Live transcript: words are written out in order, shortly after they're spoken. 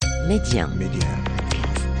Média.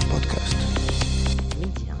 Podcast.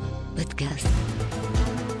 Média. Podcast.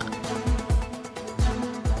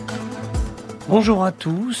 Bonjour à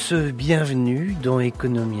tous, bienvenue dans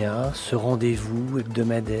Economia, ce rendez-vous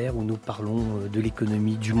hebdomadaire où nous parlons de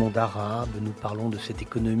l'économie du monde arabe, nous parlons de cette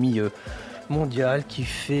économie mondiale qui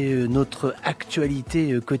fait notre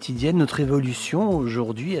actualité quotidienne, notre évolution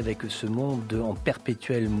aujourd'hui avec ce monde en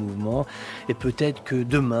perpétuel mouvement. Et peut-être que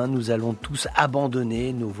demain, nous allons tous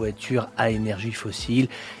abandonner nos voitures à énergie fossile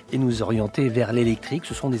et nous orienter vers l'électrique.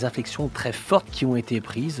 Ce sont des inflexions très fortes qui ont été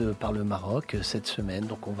prises par le Maroc cette semaine.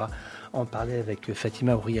 Donc on va en parler avec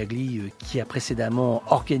Fatima Ouriagli qui a précédemment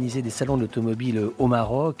organisé des salons de l'automobile au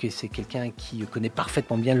Maroc et c'est quelqu'un qui connaît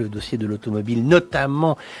parfaitement bien le dossier de l'automobile,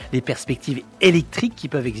 notamment les perspectives électriques qui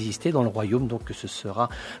peuvent exister dans le royaume. Donc ce sera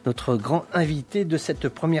notre grand invité de cette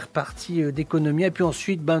première partie d'économie. Et puis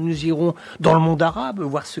ensuite, nous irons dans le monde arabe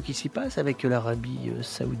voir ce qui s'y passe avec l'Arabie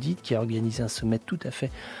saoudite qui a organisé un sommet tout à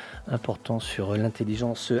fait important sur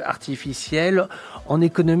l'intelligence artificielle. En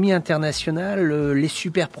économie internationale, les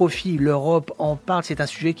super profits, l'Europe en parle, c'est un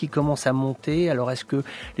sujet qui commence à monter. Alors est-ce que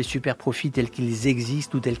les super profits tels qu'ils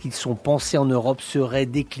existent ou tels qu'ils sont pensés en Europe seraient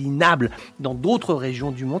déclinables dans d'autres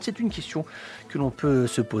régions du monde? C'est une question que l'on peut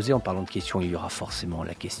se poser. En parlant de questions, il y aura forcément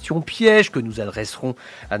la question piège que nous adresserons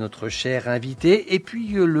à notre cher invité. Et puis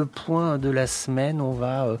le point de la semaine, on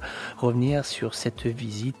va revenir sur cette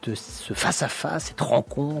visite, ce face-à-face, cette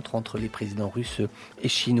rencontre entre les présidents russes et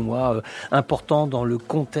chinois, important dans le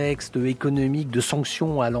contexte économique de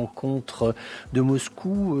sanctions à l'encontre de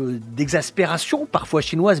Moscou, d'exaspération parfois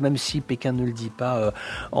chinoise, même si Pékin ne le dit pas,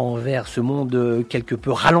 envers ce monde quelque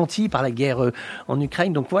peu ralenti par la guerre en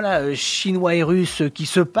Ukraine. Donc voilà, Chinois et Russes qui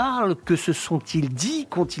se parlent, que se sont-ils dit,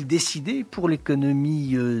 qu'ont-ils décidé pour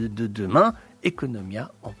l'économie de demain?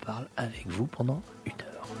 Economia en parle avec vous pendant une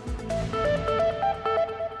heure.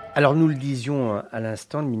 Alors nous le disions à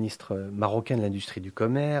l'instant, le ministre marocain de l'Industrie du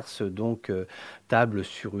Commerce table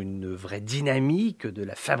sur une vraie dynamique de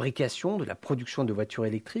la fabrication, de la production de voitures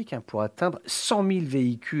électriques pour atteindre 100 000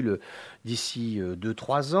 véhicules d'ici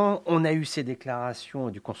 2-3 ans. On a eu ces déclarations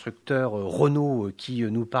du constructeur Renault qui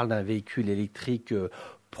nous parle d'un véhicule électrique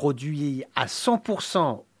produit à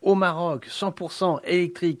 100% au Maroc, 100%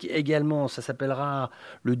 électrique également. Ça s'appellera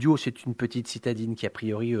le Duo. C'est une petite citadine qui, a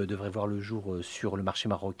priori, devrait voir le jour sur le marché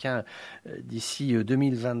marocain d'ici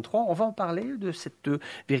 2023. On va en parler de cette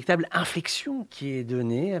véritable inflexion qui est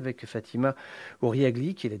donnée avec Fatima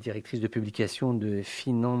Ouriagli, qui est la directrice de publication de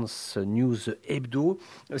Finance News Hebdo.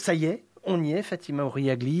 Ça y est. On y est, Fatima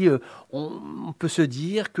Ouriagli. On peut se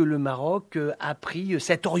dire que le Maroc a pris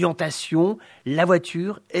cette orientation, la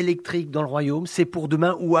voiture électrique dans le royaume, c'est pour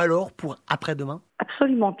demain ou alors pour après-demain?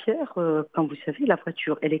 Absolument, Pierre. Comme vous savez, la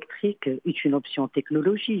voiture électrique est une option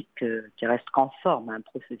technologique qui reste conforme à un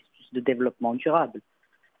processus de développement durable.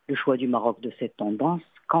 Le choix du Maroc de cette tendance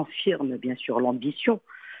confirme bien sûr l'ambition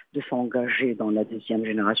de s'engager dans la deuxième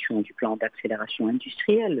génération du plan d'accélération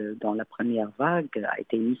industrielle, dont la première vague a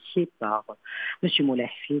été initiée par M.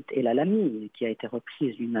 Moulahfid El Alami, qui a été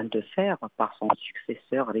reprise d'une main de fer par son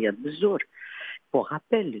successeur Ryad Mezzour. Pour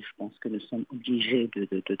rappel, je pense que nous sommes obligés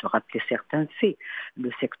de rappeler certains faits.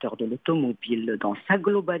 Le secteur de l'automobile, dans sa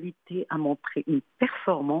globalité, a montré une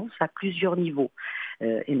performance à plusieurs niveaux,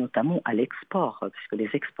 et notamment à l'export, puisque les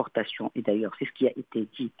exportations, et d'ailleurs c'est ce qui a été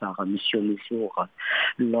dit par M. Mezzour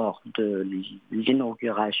lors de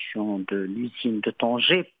l'inauguration de l'usine de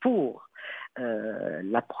Tanger pour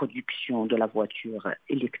la production de la voiture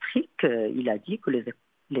électrique, il a dit que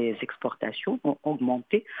les exportations ont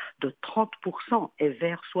augmenté de 30% et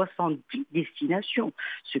vers 70 destinations,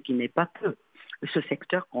 ce qui n'est pas peu. Ce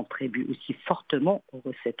secteur contribue aussi fortement aux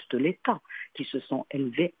recettes de l'État, qui se sont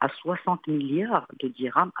élevées à 60 milliards de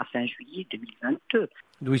dirhams à fin juillet 2022.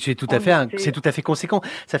 Oui, c'est tout à fait conséquent.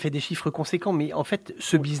 Ça fait des chiffres conséquents, mais en fait,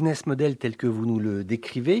 ce business model tel que vous nous le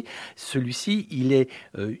décrivez, celui-ci, il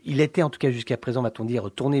était en tout cas jusqu'à présent, va-t-on dire,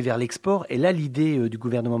 tourné vers l'export. Et là, l'idée du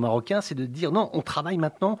gouvernement marocain, c'est de dire non, on travaille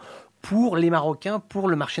maintenant pour les Marocains, pour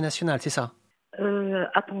le marché national, c'est ça?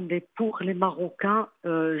 Attendez, pour les Marocains,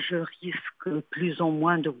 je risque plus ou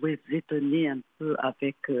moins de vous étonner un peu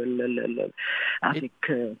avec ma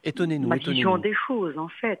vision des choses, en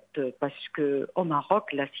fait, parce que au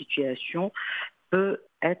Maroc, la situation peut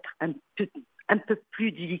être un peu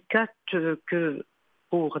plus délicate que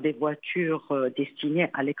pour des voitures destinées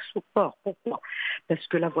à l'export. Pourquoi? Parce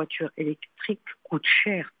que la voiture électrique coûte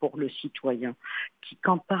cher pour le citoyen, qui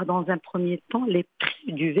compare dans un premier temps les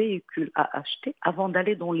prix du véhicule à acheter avant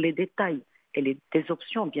d'aller dans les détails. et des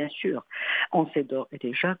options, bien sûr. On sait d'ores et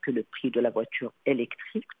déjà que le prix de la voiture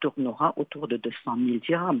électrique tournera autour de 200 000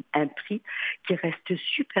 dirhams, un prix qui reste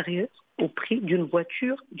supérieur au prix d'une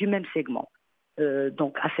voiture du même segment.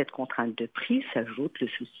 Donc à cette contrainte de prix s'ajoute le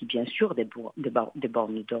souci bien sûr des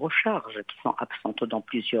bornes de recharge qui sont absentes dans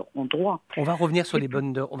plusieurs endroits. On va revenir sur les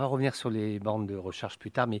bornes de recharge plus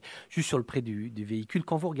tard, mais juste sur le prix du véhicule.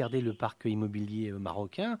 Quand vous regardez le parc immobilier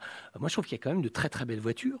marocain, moi je trouve qu'il y a quand même de très très belles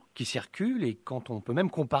voitures qui circulent, et quand on peut même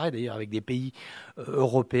comparer d'ailleurs avec des pays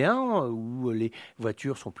européens où les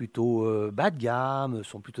voitures sont plutôt bas de gamme,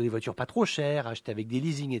 sont plutôt des voitures pas trop chères, achetées avec des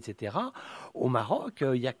leasing, etc. Au Maroc,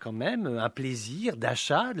 il y a quand même un plaisir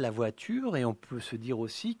d'achat de la voiture, et on peut se dire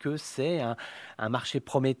aussi que c'est un marché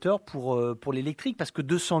prometteur pour l'électrique, parce que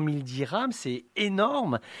 200 000 dirhams, c'est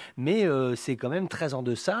énorme, mais c'est quand même très en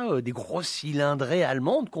deçà des grosses cylindrées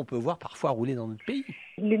allemandes qu'on peut voir parfois rouler dans notre pays.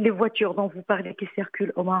 Les voitures dont vous parlez qui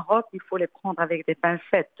circulent au Maroc, il faut les prendre avec des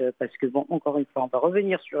pincettes, parce que, bon, encore une fois, on va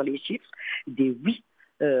revenir sur les chiffres. Des 8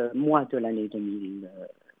 mois de l'année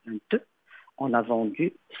 2022, on a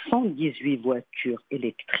vendu 118 voitures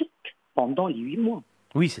électriques pendant les 8 mois.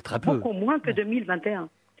 Oui, c'est très peu. Beaucoup moins que 2021,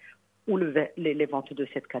 où les ventes de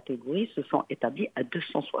cette catégorie se sont établies à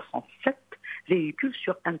 267 véhicules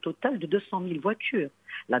sur un total de 200 000 voitures.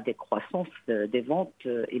 La décroissance des ventes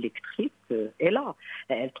électriques est là.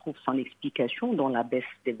 Elle trouve son explication dans la baisse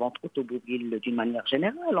des ventes automobiles d'une manière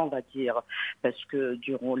générale, on va dire, parce que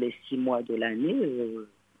durant les 6 mois de l'année,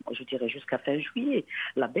 je dirais jusqu'à fin juillet,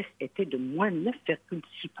 la baisse était de moins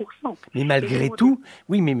 9,6%. Mais malgré tout,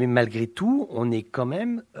 malgré tout, on est quand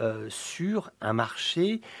même sur un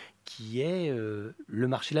marché qui est le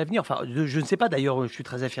marché de l'avenir. Enfin, je ne sais pas, d'ailleurs, je suis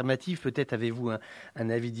très affirmatif, peut-être avez-vous un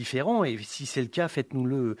avis différent, et si c'est le cas,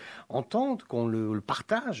 faites-nous-le entendre, qu'on le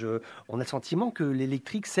partage. On a le sentiment que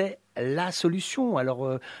l'électrique, c'est la solution.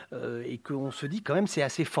 Alors, et qu'on se dit quand même, c'est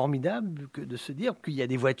assez formidable de se dire qu'il y a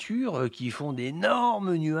des voitures qui font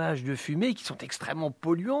d'énormes nuages de fumée, qui sont extrêmement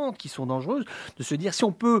polluantes, qui sont dangereuses, de se dire si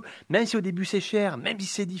on peut, même si au début c'est cher, même si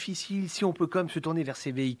c'est difficile, si on peut quand même se tourner vers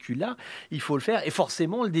ces véhicules-là, il faut le faire. Et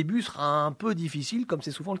forcément, le début sera un peu difficile, comme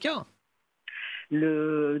c'est souvent le cas.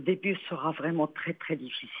 Le début sera vraiment très très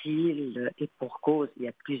difficile, et pour cause, il y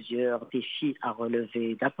a plusieurs défis à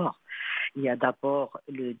relever. D'abord, il y a d'abord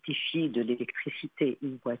le défi de l'électricité.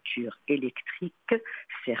 Une voiture électrique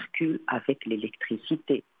circule avec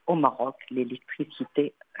l'électricité. Au Maroc,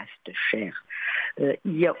 l'électricité reste chère.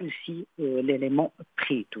 Il y a aussi l'élément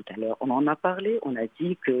prix. Tout à l'heure, on en a parlé. On a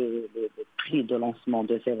dit que le prix de lancement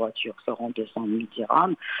de ces voitures seront 200 000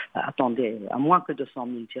 dirhams. Attendez, à moins que 200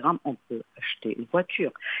 000 dirhams, on peut acheter une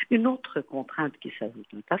voiture. Une autre contrainte qui s'ajoute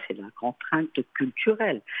à ça, c'est la contrainte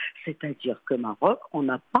culturelle. C'est-à-dire qu'au Maroc, on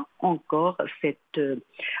n'a pas encore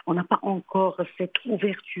cette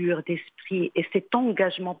ouverture d'esprit et cet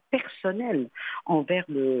engagement personnel envers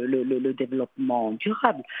le développement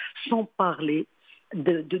durable, sans parler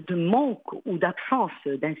de manque ou d'absence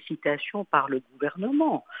d'incitation par le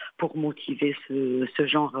gouvernement pour motiver ce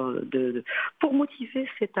genre pour motiver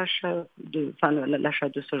cet achat l'achat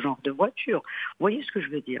de ce genre de voiture. Vous voyez ce que je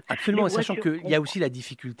veux dire? Absolument, sachant qu'il y a aussi la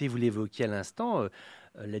difficulté, vous l'évoquiez à l'instant,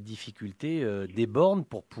 la difficulté des bornes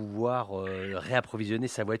pour pouvoir réapprovisionner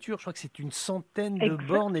sa voiture. Je crois que c'est une centaine de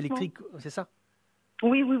bornes électriques, c'est ça?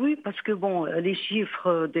 Oui, parce que bon, les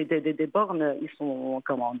chiffres des bornes, ils sont,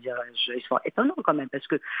 comment dirais-je, ils sont étonnants quand même, parce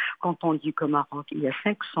que quand on dit qu'au Maroc, il y a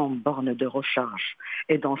 500 bornes de recharge,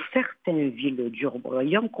 et dans certaines villes du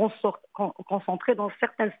royaume, concentrées dans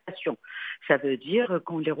certaines stations, ça veut dire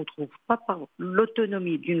qu'on ne les retrouve pas par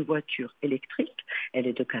l'autonomie d'une voiture électrique, elle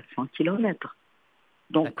est de 400 km.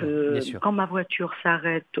 Donc, quand ma voiture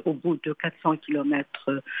s'arrête au bout de 400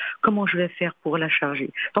 km, comment je vais faire pour la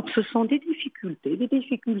charger? Donc, ce sont des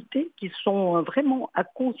difficultés qui sont vraiment à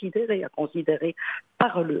considérer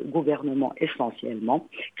par le gouvernement essentiellement,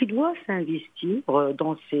 qui doit s'investir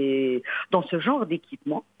dans ce genre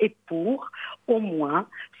d'équipement, et pour au moins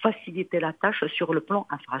faciliter la tâche sur le plan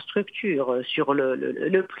infrastructure. Sur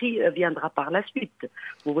le prix viendra par la suite.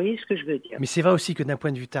 Vous voyez ce que je veux dire? Mais c'est vrai aussi que d'un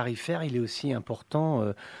point de vue tarifaire, il est aussi important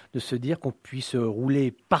de se dire qu'on puisse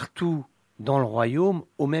rouler partout dans le royaume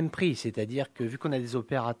au même prix. C'est-à-dire que vu qu'on a des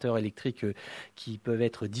opérateurs électriques qui peuvent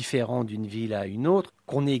être différents d'une ville à une autre,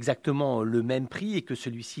 qu'on ait exactement le même prix et que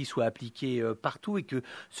celui-ci soit appliqué partout et que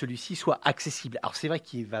celui-ci soit accessible. Alors c'est vrai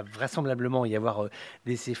qu'il va vraisemblablement y avoir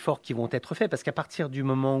des efforts qui vont être faits parce qu'à partir du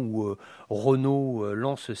moment où Renault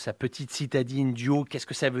lance sa petite citadine Duo, qu'est-ce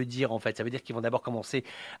que ça veut dire en fait? Ça veut dire qu'ils vont d'abord commencer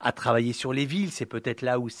à travailler sur les villes. C'est peut-être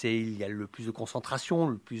là où il y a le plus de concentration,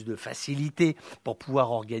 le plus de facilité pour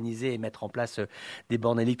pouvoir organiser et mettre en place des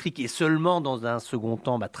bornes électriques et seulement dans un second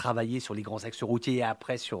temps travailler sur les grands axes routiers et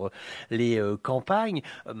après sur les campagnes.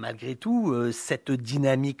 Malgré tout, cette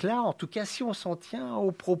dynamique-là, en tout cas si on s'en tient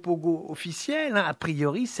aux propos officiels, a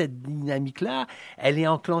priori cette dynamique-là, elle est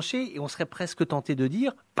enclenchée et on serait presque tenté de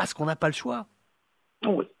dire parce qu'on n'a pas le choix.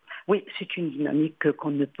 Oui, c'est une dynamique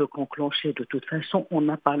qu'on ne peut qu'enclencher. De toute façon, on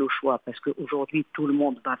n'a pas le choix parce qu'aujourd'hui, tout le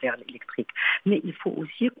monde va vers l'électrique. Mais il faut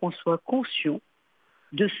aussi qu'on soit conscient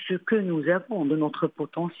de ce que nous avons, de notre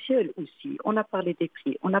potentiel aussi. On a parlé des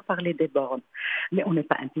prix, on a parlé des bornes, mais on n'est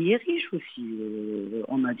pas un pays riche aussi.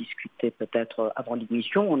 On a discuté peut-être avant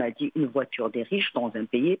l'émission, on a dit une voiture des riches dans un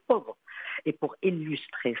pays pauvre. Et pour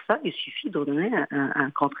illustrer ça, il suffit de donner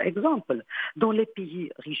un contre-exemple. Dans les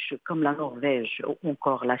pays riches comme la Norvège ou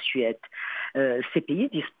encore la Suède, ces pays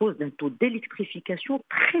disposent d'un taux d'électrification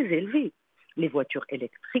très élevé. Les voitures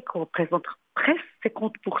électriques représentent presque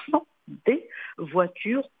 50% des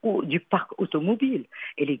voitures ou du parc automobile.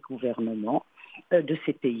 Et les gouvernements de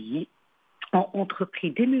ces pays ont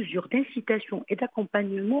entrepris des mesures d'incitation et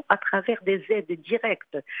d'accompagnement à travers des aides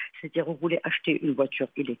directes. C'est-à-dire, vous voulez acheter une voiture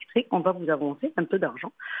électrique, on va vous avancer un peu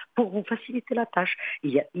d'argent pour vous faciliter la tâche.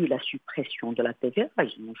 Il y a eu la suppression de la TVA,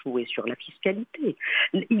 ils ont joué sur la fiscalité.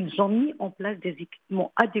 Ils ont mis en place des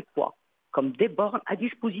équipements adéquats, comme des bornes à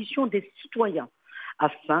disposition des citoyens,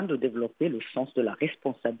 afin de développer le sens de la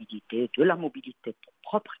responsabilité, de la mobilité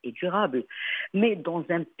propre et durable. Mais dans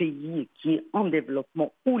un pays qui est en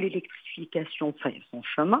développement, où l'électrification fait son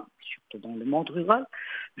chemin, surtout dans le monde rural,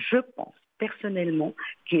 je pense personnellement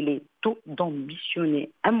qu'il est tôt d'ambitionner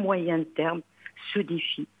à moyen terme ce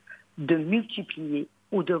défi de multiplier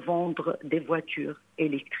ou de vendre des voitures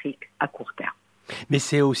électriques à court terme. Mais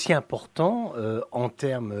c'est aussi important en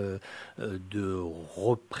termes de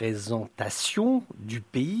représentation du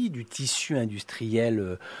pays, du tissu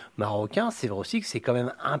industriel marocain. C'est vrai aussi que c'est quand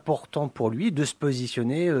même important pour lui de se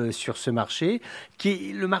positionner sur ce marché, qui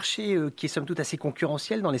est le marché qui est somme toute assez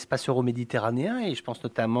concurrentiel dans l'espace euro-méditerranéen, et je pense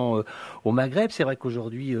notamment au Maghreb. C'est vrai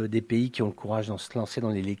qu'aujourd'hui, des pays qui ont le courage de se lancer dans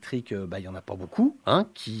l'électrique, il n'y en a pas beaucoup,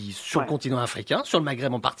 sur le continent africain, sur le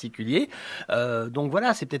Maghreb en particulier. Donc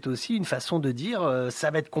voilà, c'est peut-être aussi une façon de dire ça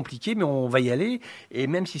va être compliqué, mais on va y aller. Et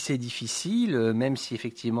même si c'est difficile, même si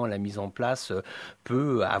effectivement la mise en place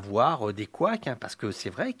peut avoir des couacs, parce que c'est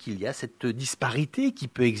vrai qu'il y a cette disparité qui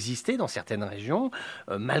peut exister dans certaines régions,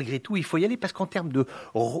 malgré tout, il faut y aller parce qu'en termes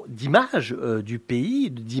d'image du pays,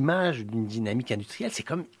 d'image d'une dynamique industrielle, c'est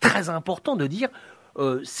quand même très important de dire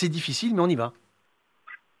c'est difficile, mais on y va.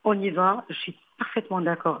 On y va, je suis parfaitement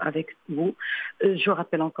d'accord avec vous. Je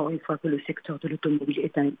rappelle encore une fois que le secteur de l'automobile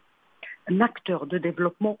est un acteur de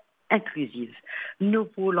développement inclusif. Nous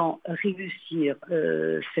voulons réussir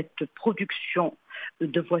cette production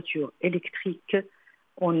de voitures électriques.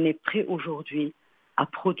 On est prêt aujourd'hui à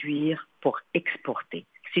produire pour exporter.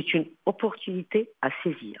 C'est une opportunité à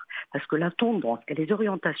saisir parce que la tendance et les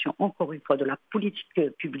orientations, encore une fois, de la politique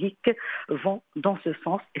publique vont dans ce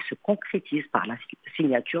sens et se concrétisent par la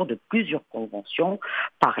signature de plusieurs conventions,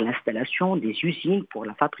 par l'installation des usines pour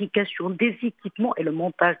la fabrication des équipements et le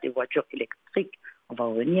montage des voitures électriques. On va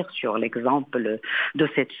revenir sur l'exemple de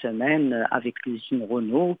cette semaine avec l'usine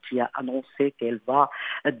Renault qui a annoncé qu'elle va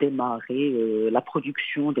démarrer la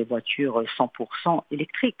production des voitures 100%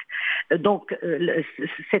 électriques. Donc,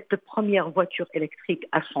 cette première voiture électrique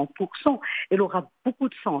à 100%, elle aura beaucoup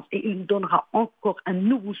de sens et il donnera encore un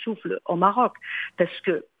nouveau souffle au Maroc parce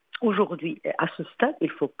que aujourd'hui, à ce stade, il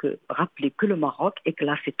faut rappeler que le Maroc est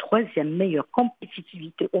classé 3e meilleure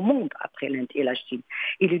compétitivité au monde après l'Inde et la Chine.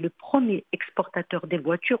 Il est le premier exportateur des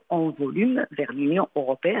voitures en volume vers l'Union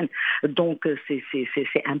européenne. Donc, c'est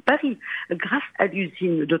un pari. Grâce à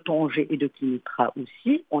l'usine de Tanger et de Kinitra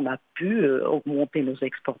aussi, on a pu augmenter nos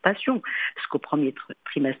exportations. Parce qu'au premier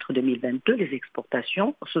trimestre 2022, les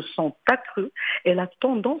exportations se sont accrues et la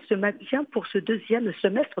tendance se maintient pour ce deuxième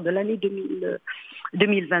semestre de l'année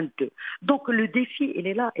 2022. Donc le défi, il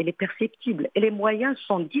est là, il est perceptible et les moyens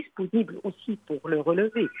sont disponibles aussi pour le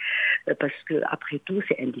relever parce que après tout,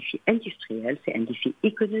 c'est un défi industriel, c'est un défi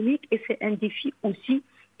économique et c'est un défi aussi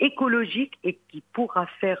écologique et qui pourra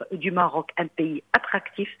faire du Maroc un pays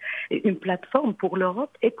attractif et une plateforme pour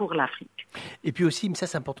l'Europe et pour l'Afrique. Et puis aussi, mais ça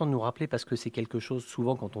c'est important de nous rappeler parce que c'est quelque chose,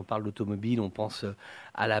 souvent quand on parle d'automobile, on pense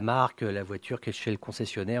à la marque, la voiture qui est chez le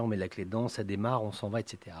concessionnaire, on met la clé dedans, ça démarre, on s'en va,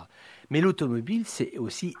 etc. Mais l'automobile, c'est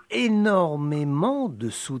aussi énormément de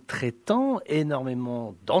sous-traitants,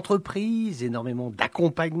 énormément d'entreprises, énormément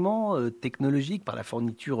d'accompagnement technologique par la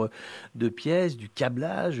fourniture de pièces, du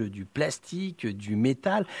câblage, du plastique, du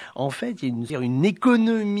métal. En fait, il y a une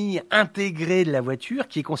économie intégrée de la voiture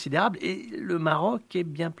qui est considérable et le Maroc est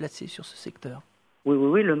bien placé sur ce secteur.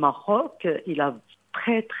 Oui, le Maroc, il a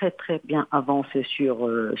très bien avancé sur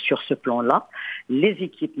ce plan-là. Les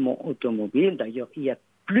équipements automobiles, d'ailleurs, il y a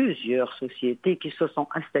plusieurs sociétés qui se sont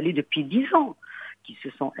installées depuis 10 ans, qui se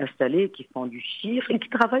sont installées, qui font du chiffre et qui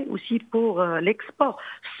travaillent aussi pour l'export,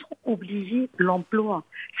 sans oublier l'emploi.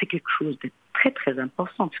 C'est quelque chose de très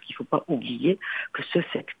important, parce qu'il ne faut pas oublier que ce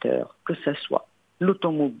secteur, que ce soit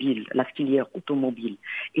l'automobile, la filière automobile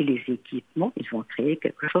et les équipements, ils vont créer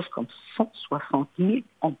quelque chose comme 160 000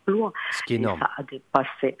 emplois. Ce qui est énorme. Et ça a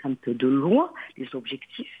dépassé un peu de loin les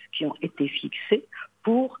objectifs qui ont été fixés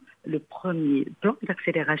pour le premier plan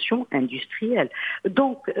d'accélération industrielle.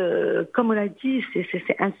 Donc, comme on l'a dit,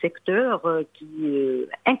 c'est un secteur qui est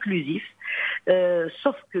inclusif,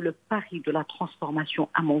 sauf que le pari de la transformation,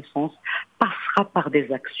 à mon sens, passera par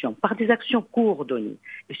des actions coordonnées.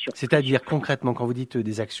 C'est-à-dire concrètement, quand vous dites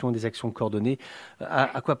des actions coordonnées,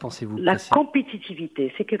 à quoi pensez-vous? La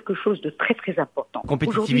compétitivité, c'est quelque chose de très important.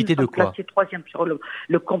 Compétitivité de quoi? Aujourd'hui, troisième sur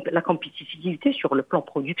la compétitivité sur le plan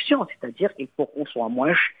production, c'est-à-dire qu'il faut qu'on soit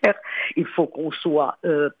moins cher, il faut qu'on soit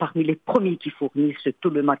parmi les premiers qui fournissent tout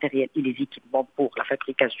le matériel et les équipements pour la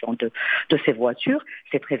fabrication de ces voitures.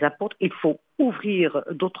 C'est très important. Il faut ouvrir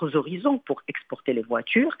d'autres horizons pour exporter les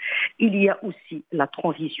voitures. Il y a aussi la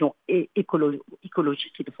transition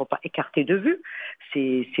écologique qu'il ne faut pas écarter de vue.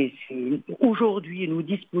 Aujourd'hui, nous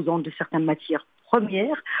disposons de certaines matières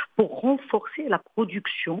premières pour renforcer la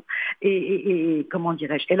production et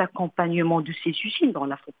l'accompagnement de ces usines dans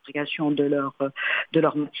la fabrication de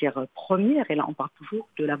leurs matières premières. Et là, on parle toujours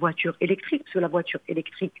de la voiture électrique. Parce que la voiture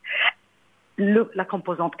électrique, la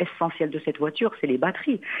composante essentielle de cette voiture, c'est les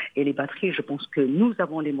batteries. Et les batteries, je pense que nous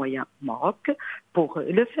avons les moyens au Maroc pour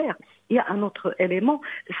le faire. Il y a un autre élément,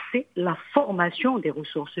 c'est la formation des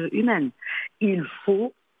ressources humaines. Il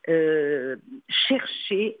faut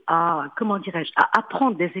chercher à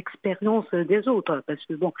apprendre des expériences des autres, parce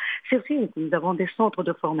que c'est vrai que nous avons des centres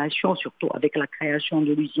de formation, surtout avec la création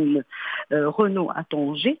de l'usine Renault à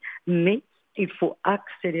Tanger, mais il faut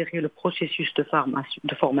accélérer le processus de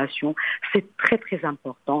formation. C'est très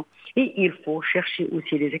important. Et il faut chercher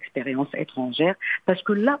aussi les expériences étrangères, parce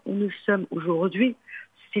que là où nous sommes aujourd'hui,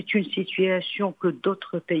 c'est une situation que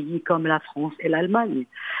d'autres pays comme la France et l'Allemagne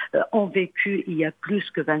ont vécu il y a plus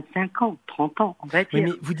que 25 ans, 30 ans, on va dire. Oui,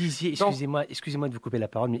 mais vous disiez, excusez-moi de vous couper la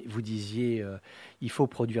parole, mais vous disiez il faut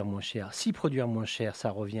produire moins cher. Si produire moins cher, ça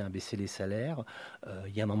revient à baisser les salaires,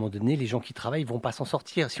 il y a un moment donné, les gens qui travaillent ne vont pas s'en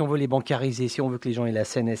sortir. Si on veut les bancariser, si on veut que les gens aient la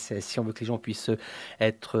CNSS, si on veut que les gens puissent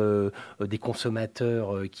être des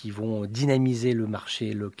consommateurs qui vont dynamiser le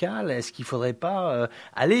marché local, est-ce qu'il ne faudrait pas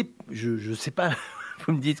aller, je ne sais pas...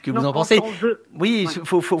 Vous me dites ce que vous en pensez. Oui,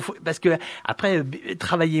 faut, parce que après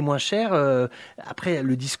travailler moins cher, après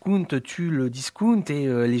le discount tue le discount et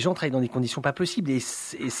les gens travaillent dans des conditions pas possibles. Et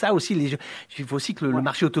ça aussi, il faut aussi que le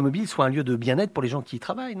marché automobile soit un lieu de bien-être pour les gens qui y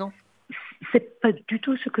travaillent, non? C'est pas du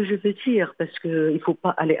tout ce que je veux dire, parce qu'il ne faut pas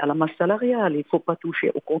aller à la masse salariale, il ne faut pas toucher,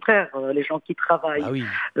 au contraire, les gens qui travaillent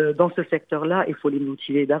dans ce secteur-là, il faut les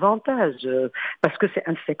motiver davantage, parce que c'est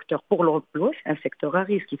un secteur pour l'emploi, c'est un secteur à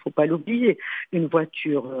risque, il ne faut pas l'oublier. Une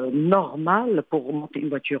voiture normale, pour monter une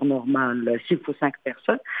voiture normale, s'il faut 5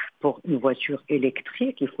 personnes, pour une voiture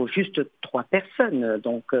électrique, il faut juste 3 personnes.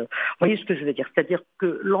 Donc, vous voyez ce que je veux dire, c'est-à-dire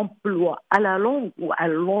que l'emploi à la longue ou à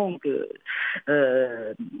longue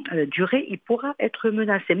durée, il pourra être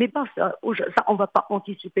menacé. Mais ça, on ne va pas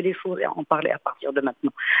anticiper les choses et en parler à partir de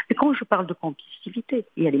maintenant. Mais quand je parle de compétitivité,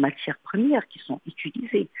 il y a les matières premières qui sont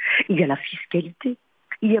utilisées, il y a la fiscalité,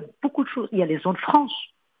 il y a beaucoup de choses, il y a les zones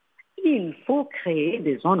franches. Il faut créer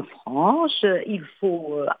des zones franches, il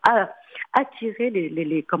faut attirer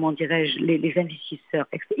les investisseurs.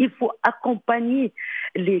 Il faut accompagner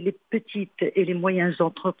les petites et les moyennes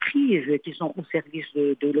entreprises qui sont au service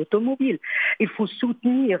de l'automobile. Il faut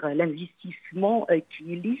soutenir l'investissement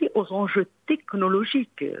qui est lié aux enjeux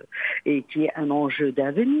technologiques et qui est un enjeu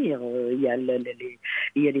d'avenir. Il y a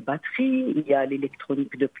les batteries, il y a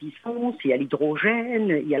l'électronique de puissance, il y a l'hydrogène,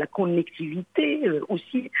 il y a la connectivité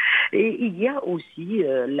aussi. Et il y a aussi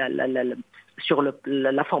sur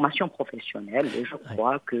la formation professionnelle. Et je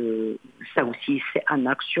crois que ça aussi, c'est un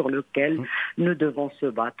axe sur lequel nous devons se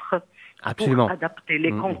battre Absolument. pour adapter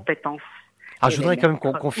les compétences. Alors, je voudrais quand même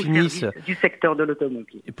qu'on finisse du secteur de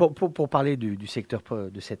l'automobile. Pour parler du secteur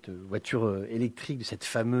de cette voiture électrique, de cette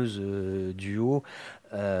fameuse Duo,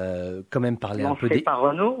 quand même parler un peu lancée par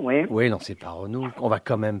Renault, oui. Oui, lancée par Renault. On va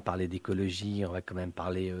quand même parler d'écologie, on va quand même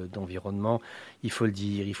parler d'environnement. Il faut le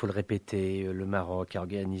dire, il faut le répéter. Le Maroc a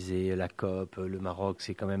organisé la COP. Le Maroc,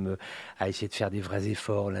 c'est quand même à essayer de faire des vrais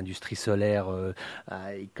efforts. L'industrie solaire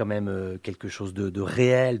est quand même quelque chose de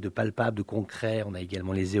réel, de palpable, de concret. On a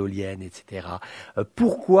également les éoliennes, etc.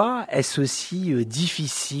 Pourquoi est-ce aussi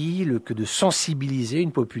difficile que de sensibiliser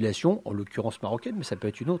une population, en l'occurrence marocaine, mais ça peut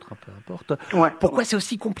être une autre, peu importe. Pourquoi c'est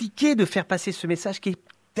aussi compliqué de faire passer ce message qui est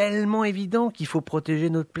tellement évident qu'il faut protéger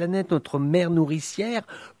notre planète, notre mère nourricière?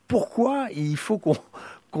 Pourquoi il faut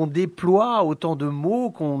qu'on déploie autant de mots,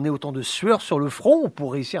 qu'on ait autant de sueur sur le front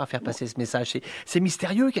pour réussir à faire passer ce message? C'est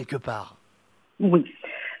mystérieux quelque part. Oui.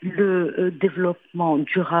 Le développement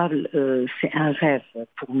durable, c'est un rêve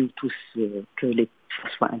pour nous tous, que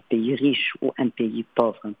ce soit un pays riche ou un pays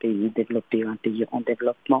pauvre, un pays développé ou un pays en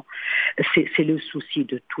développement. C'est le souci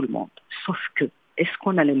de tout le monde. Sauf que, est-ce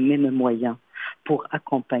qu'on a les mêmes moyens pour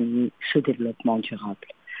accompagner ce développement durable?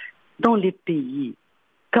 Dans les pays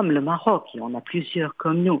comme le Maroc, et on a plusieurs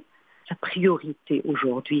comme nous, la priorité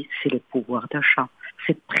aujourd'hui, c'est le pouvoir d'achat.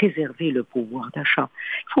 C'est préserver le pouvoir d'achat.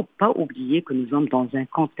 Il ne faut pas oublier que nous sommes dans un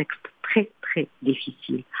contexte très, très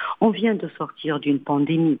difficile. On vient de sortir d'une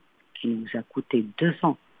pandémie qui nous a coûté 2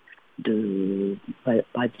 ans de,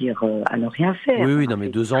 pas dire à ne rien faire. Oui, non, mais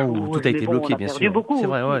 2 ans où tout a été bloqué, bien sûr. C'est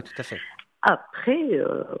vrai, ouais, tout à fait. Après,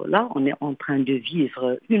 là, on est en train de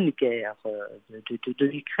vivre une guerre de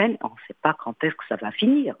l'Ukraine. On ne sait pas quand est-ce que ça va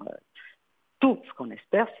finir. Tout ce qu'on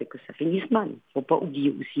espère, c'est que ça finisse mal. Il ne faut pas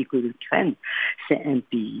oublier aussi que l'Ukraine, c'est un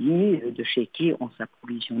pays de chez qui on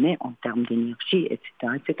s'approvisionnait en termes d'énergie,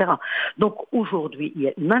 etc., etc. Donc aujourd'hui, il y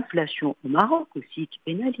a une inflation au Maroc aussi qui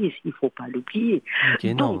pénalise. Il ne faut pas l'oublier.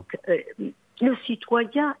 Donc, le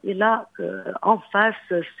citoyen est là en face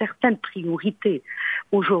certaines priorités.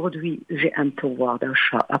 Aujourd'hui, j'ai un pouvoir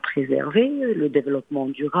d'achat à préserver, le développement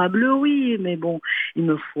durable, oui, mais bon, il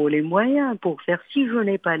me faut les moyens pour faire. Si je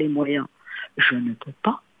n'ai pas les moyens, je ne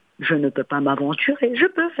peux pas m'aventurer. Je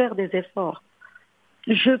peux faire des efforts.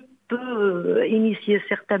 Je peux initier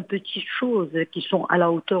certaines petites choses qui sont à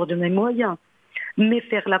la hauteur de mes moyens. Mais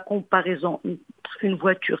faire la comparaison entre une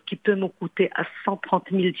voiture qui peut me coûter à 130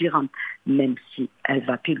 000 dirhams, même si elle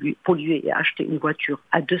va polluer, et acheter une voiture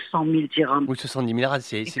à 200 000 dirhams. Oui, 70 000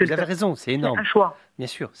 dirhams, vous avez raison, c'est énorme. C'est un choix. Bien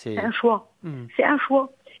sûr, c'est un choix. C'est un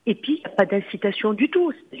choix. Et puis, il n'y a pas d'incitation du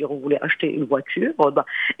tout. C'est-à-dire, vous voulez acheter une voiture,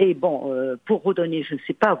 et bon, pour redonner, je ne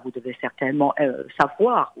sais pas, vous devez certainement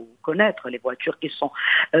savoir ou connaître les voitures qui sont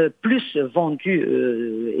plus vendues,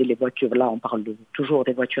 et les voitures, là, on parle toujours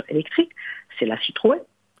des voitures électriques, c'est la Citroën,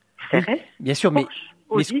 CRS, bien sûr, Porsche,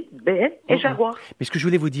 Audi, BM et Jaguar. Mais ce que je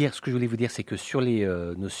voulais vous dire, c'est que sur les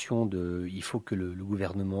notions de, il faut que le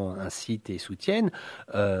gouvernement incite et soutienne.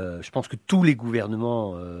 Je pense que tous les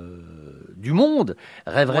gouvernements du monde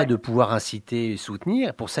rêveraient de pouvoir inciter et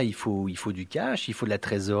soutenir. Pour ça, il faut du cash, il faut de la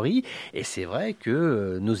trésorerie. Et c'est vrai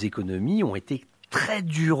que nos économies ont été très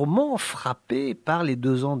durement frappé par les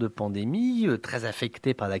 2 ans de pandémie, très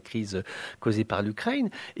affecté par la crise causée par l'Ukraine.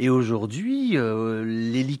 Et aujourd'hui,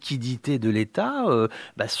 les liquidités de l'État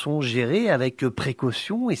sont gérées avec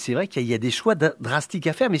précaution. Et c'est vrai qu'il y a des choix drastiques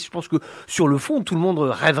à faire. Mais je pense que sur le fond, tout le monde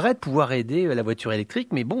rêverait de pouvoir aider la voiture électrique.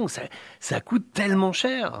 Mais bon, ça coûte tellement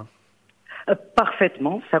cher.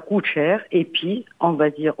 Parfaitement, ça coûte cher. Et puis, on va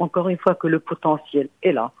dire encore une fois que le potentiel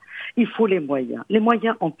est là. Il faut les moyens. Les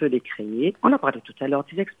moyens, on peut les créer. On a parlé tout à l'heure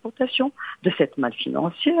des exportations, de cette malle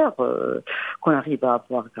financière qu'on arrive à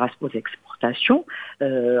avoir grâce aux exportations.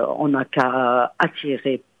 On n'a qu'à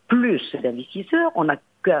attirer plus d'investisseurs. On n'a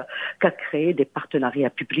qu'à créer des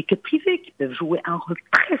partenariats publics et privés qui peuvent jouer un rôle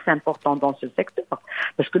très important dans ce secteur.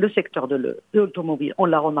 Parce que le secteur de l'automobile, on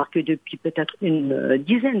l'a remarqué depuis peut-être une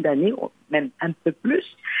dizaine d'années, même un peu plus,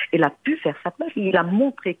 il a pu faire sa place. Il a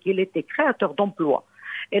montré qu'il était créateur d'emplois.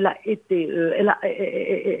 Elle a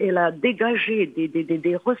dégagé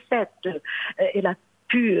des recettes, elle a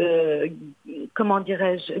pu,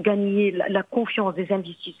 gagner la confiance des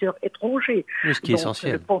investisseurs étrangers. Oui, ce qui est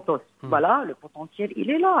essentiel. Voilà, le potentiel, il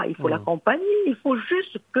est là. Il faut l'accompagner. Il faut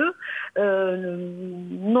juste que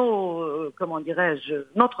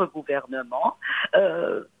notre gouvernement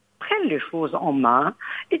prennent les choses en main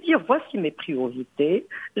et dire voici mes priorités.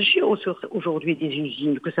 J'ai aujourd'hui des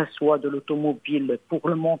usines, que ce soit de l'automobile pour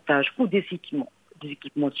le montage ou des équipements des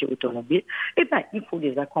équipementiers automobiles, eh ben, il faut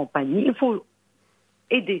les accompagner, il faut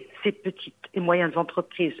aider ces petites et moyennes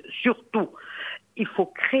entreprises, surtout. Il faut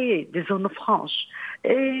créer des zones franches.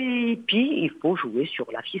 Et puis, il faut jouer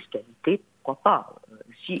sur la fiscalité. Pourquoi pas?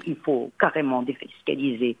 S'il faut carrément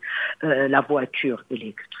défiscaliser la voiture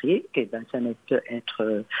électrique, eh ben, ça ne peut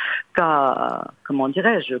être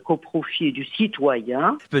qu'au profit du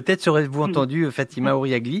citoyen. Peut-être serez-vous entendu Fatima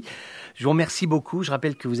Ouriagli. Je vous remercie beaucoup. Je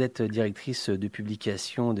rappelle que vous êtes directrice de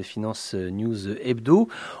publication de Finance News Hebdo.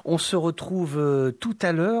 On se retrouve tout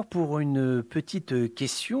à l'heure pour une petite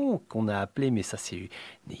question qu'on a appelée, mais ça c'est,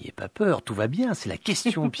 n'ayez pas peur, tout va bien, c'est la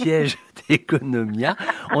question piège d'Economia.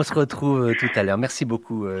 On se retrouve tout à l'heure. Merci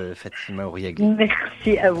beaucoup Fatima Ouriagli.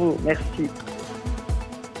 Merci à vous, merci.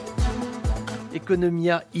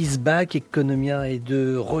 Economia is back, Economia est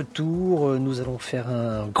de retour. Nous allons faire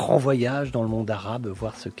un grand voyage dans le monde arabe,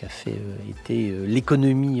 voir ce qu'a été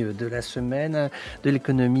l'économie de la semaine, de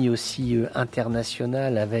l'économie aussi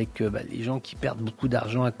internationale avec les gens qui perdent beaucoup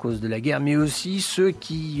d'argent à cause de la guerre, mais aussi ceux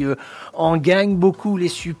qui en gagnent beaucoup, les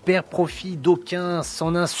super profits. D'aucuns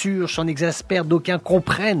s'en insurgent, s'en exaspèrent, d'aucuns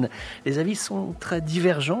comprennent. Les avis sont très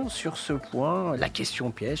divergents sur ce point. La question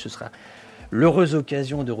piège, ce sera l'heureuse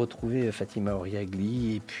occasion de retrouver Fatima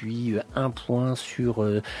Ouriagli et puis un point sur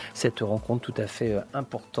cette rencontre tout à fait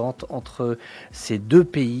importante entre ces deux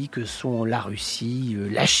pays que sont la Russie,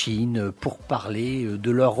 la Chine, pour parler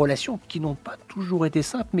de leurs relations qui n'ont pas toujours été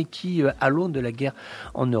simples mais qui, à l'aune de la guerre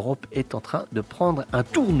en Europe, est en train de prendre un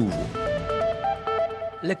tour nouveau.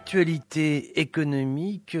 L'actualité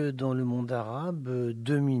économique dans le monde arabe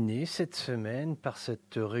dominée cette semaine par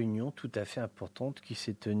cette réunion tout à fait importante qui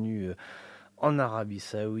s'est tenue en Arabie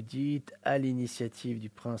Saoudite, à l'initiative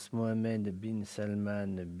du prince Mohammed bin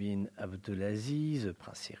Salman bin Abdelaziz,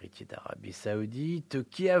 prince héritier d'Arabie Saoudite,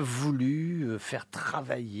 qui a voulu faire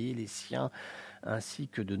travailler les siens ainsi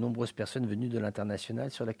que de nombreuses personnes venues de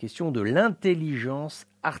l'international sur la question de l'intelligence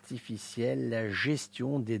artificielle, la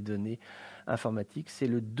gestion des données informatiques. C'est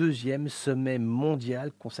le 2e sommet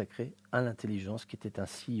mondial consacré à l'intelligence qui était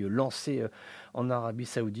ainsi lancé en Arabie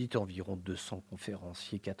Saoudite. Environ 200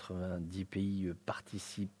 conférenciers, 90 pays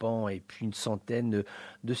participants et puis une centaine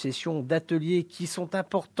de sessions d'ateliers qui sont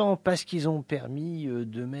importants parce qu'ils ont permis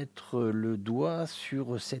de mettre le doigt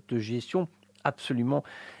sur cette gestion absolument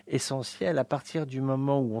essentielle à partir du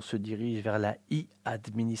moment où on se dirige vers la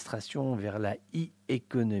e-administration, vers la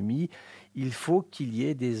e-économie. Il faut qu'il y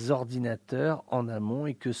ait des ordinateurs en amont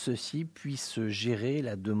et que ceux-ci puissent gérer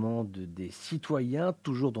la demande des citoyens,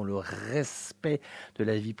 toujours dans le respect de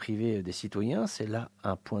la vie privée des citoyens. C'est là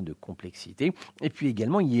un point de complexité. Et puis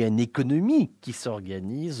également, il y a une économie qui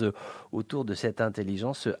s'organise autour de cette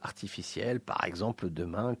intelligence artificielle. Par exemple,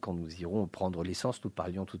 demain, quand nous irons prendre l'essence, nous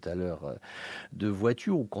parlions tout à l'heure de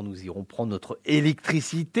voitures, ou quand nous irons prendre notre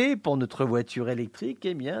électricité pour notre voiture électrique,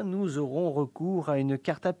 eh bien, nous aurons recours à une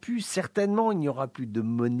carte à puce. Certainement, il n'y aura plus de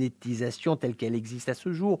monétisation telle qu'elle existe à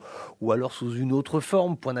ce jour, ou alors sous une autre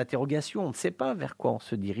forme, point d'interrogation. On ne sait pas vers quoi on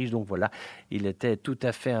se dirige. Donc voilà, il était tout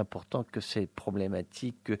à fait important que ces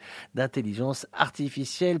problématiques d'intelligence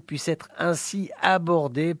artificielle puissent être ainsi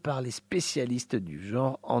abordées par les spécialistes du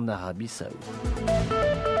genre en Arabie Saoudite.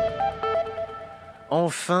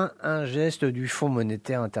 Enfin, un geste du Fonds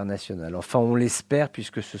monétaire international. Enfin, on l'espère,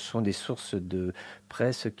 puisque ce sont des sources de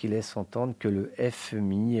presse qui laissent entendre que le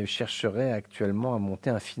FMI chercherait actuellement à monter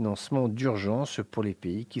un financement d'urgence pour les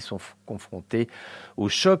pays qui sont confrontés au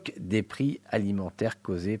choc des prix alimentaires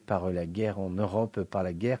causés par la guerre en Europe, par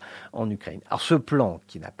la guerre en Ukraine. Alors, ce plan,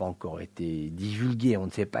 qui n'a pas encore été divulgué, on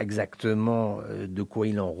ne sait pas exactement de quoi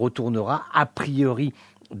il en retournera, a priori,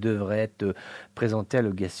 devrait être présenté à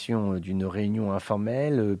l'occasion d'une réunion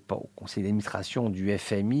informelle au conseil d'administration du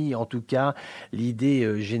FMI. En tout cas,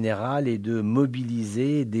 l'idée générale est de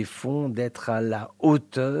mobiliser des fonds, d'être à la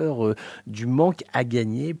hauteur du manque à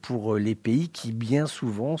gagner pour les pays qui, bien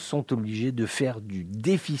souvent, sont obligés de faire du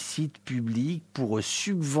déficit public pour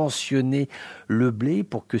subventionner le blé,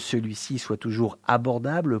 pour que celui-ci soit toujours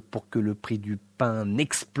abordable, pour que le prix du pain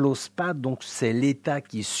n'explose pas. Donc c'est l'État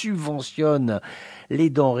qui subventionne les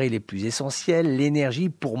denrées les plus essentielles, l'énergie,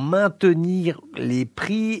 pour maintenir les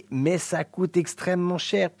prix, mais ça coûte extrêmement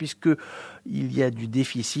cher puisque il y a du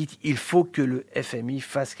déficit. Il faut que le FMI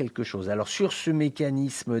fasse quelque chose. Alors sur ce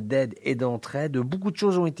mécanisme d'aide et d'entraide, beaucoup de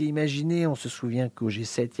choses ont été imaginées. On se souvient qu'au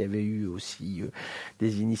G7, il y avait eu aussi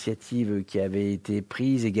des initiatives qui avaient été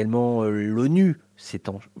prises. Également l'ONU s'est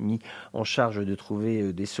mis en charge de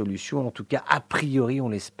trouver des solutions. En tout cas, a priori, on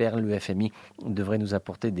l'espère, le FMI devrait nous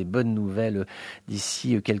apporter des bonnes nouvelles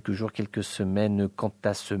d'ici quelques jours, quelques semaines quant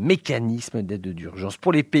à ce mécanisme d'aide d'urgence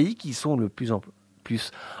pour les pays qui sont le plus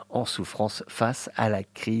plus en souffrance face à la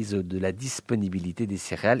crise de la disponibilité des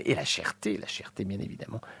céréales et la cherté bien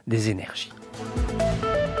évidemment des énergies.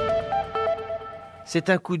 C'est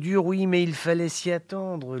un coup dur, oui, mais il fallait s'y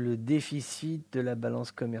attendre. Le déficit de la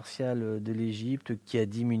balance commerciale de l'Égypte qui a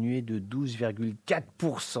diminué de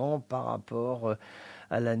 12,4% par rapport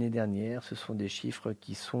à l'année dernière. Ce sont des chiffres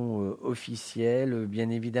qui sont officiels. Bien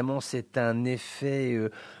évidemment, c'est un effet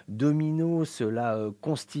domino. Cela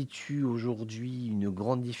constitue aujourd'hui une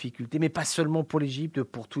grande difficulté, mais pas seulement pour l'Égypte,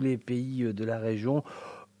 pour tous les pays de la région.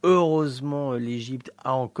 Heureusement, l'Égypte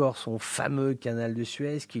a encore son fameux canal de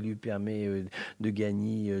Suez qui lui permet de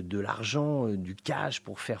gagner de l'argent, du cash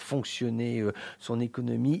pour faire fonctionner son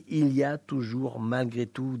économie. Il y a toujours, malgré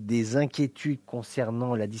tout, des inquiétudes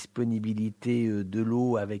concernant la disponibilité de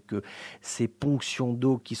l'eau avec ces ponctions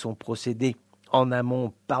d'eau qui sont procédées en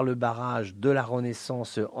amont par le barrage de la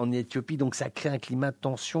Renaissance en Éthiopie. Donc ça crée un climat de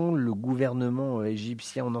tension. Le gouvernement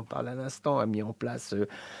égyptien, on en parle à l'instant, a mis en place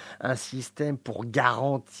un système pour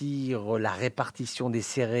garantir la répartition des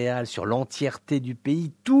céréales sur l'entièreté du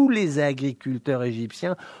pays. Tous les agriculteurs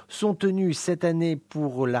égyptiens sont tenus cette année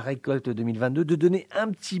pour la récolte 2022 de donner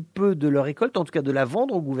un petit peu de leur récolte, en tout cas de la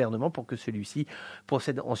vendre au gouvernement pour que celui-ci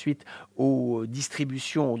procède ensuite aux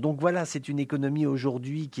distributions. Donc voilà, c'est une économie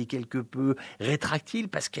aujourd'hui qui est quelque peu rétractile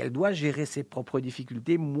parce qu'elle doit gérer ses propres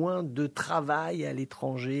difficultés, moins de travail à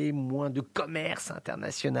l'étranger, moins de commerce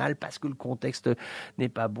international parce que le contexte n'est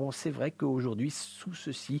pas bon. C'est vrai qu'aujourd'hui, tout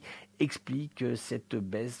ceci explique cette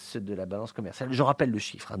baisse de la balance commerciale. Je rappelle le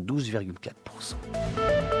chiffre, 12,4%.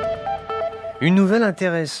 Une nouvelle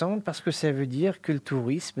intéressante parce que ça veut dire que le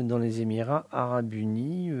tourisme dans les Émirats arabes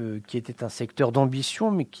unis, qui était un secteur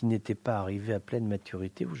d'ambition mais qui n'était pas arrivé à pleine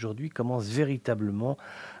maturité, aujourd'hui commence véritablement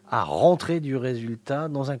à rentrer du résultat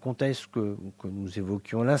dans un contexte que nous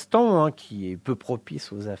évoquions à l'instant, qui est peu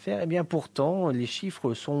propice aux affaires. Et bien pourtant, les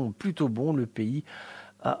chiffres sont plutôt bons. Le pays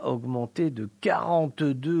a augmenté de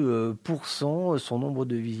 42% son nombre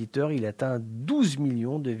de visiteurs. Il atteint 12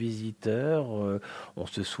 millions de visiteurs. On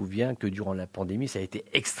se souvient que durant la pandémie, ça a été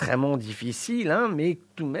extrêmement difficile, mais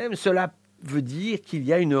tout de même, cela veut dire qu'il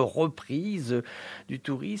y a une reprise du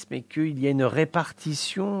tourisme et qu'il y a une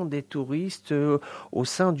répartition des touristes au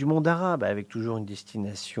sein du monde arabe, avec toujours une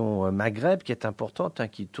destination Maghreb qui est importante,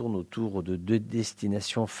 qui tourne autour de deux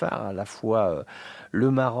destinations phares, à la fois le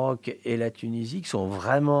Maroc et la Tunisie, qui sont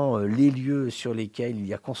vraiment les lieux sur lesquels il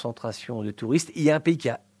y a concentration de touristes. Il y a un pays qui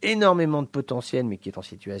a énormément de potentiel, mais qui est en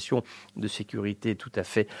situation de sécurité tout à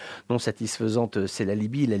fait non satisfaisante, c'est la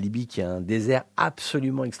Libye. La Libye qui a un désert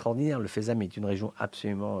absolument extraordinaire. Le Fezzan est une région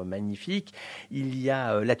absolument magnifique. Il y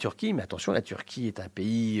a la Turquie, mais attention, la Turquie est un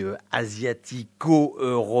pays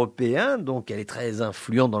asiatico-européen, donc elle est très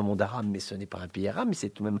influente dans le monde arabe, mais ce n'est pas un pays arabe, mais c'est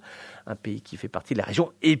tout de même un pays qui fait partie de la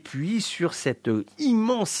région. Et puis, sur cette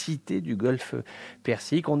immensité du Golfe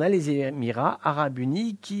Persique, on a les Émirats arabes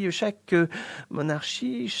unis qui, chaque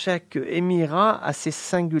monarchie, chaque émirat a ses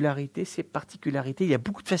singularités, ses particularités. Il y a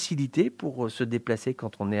beaucoup de facilité pour se déplacer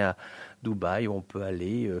quand on est à Dubaï. On peut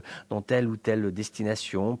aller dans telle ou telle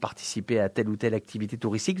destination, participer à telle ou telle activité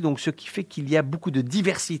touristique. Donc, ce qui fait qu'il y a beaucoup de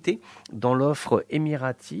diversité dans l'offre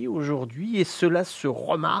émirati aujourd'hui. Et cela se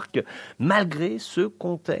remarque malgré ce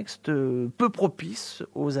contexte peu propice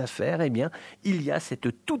aux affaires. Eh bien, il y a cette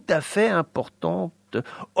tout à fait importante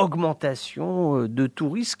augmentation de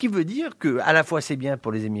touristes, ce qui veut dire que à la fois c'est bien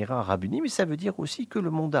pour les Émirats arabes unis, mais ça veut dire aussi que le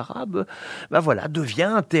monde arabe devient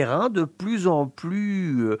un terrain de plus en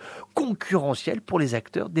plus concurrentiel pour les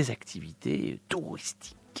acteurs des activités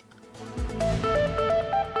touristiques.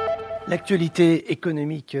 L'actualité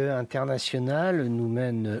économique internationale nous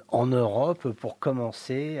mène en Europe pour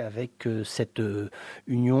commencer avec cette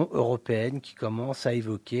Union européenne qui commence à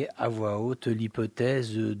évoquer à voix haute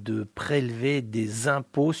l'hypothèse de prélever des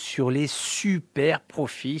impôts sur les super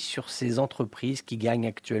profits sur ces entreprises qui gagnent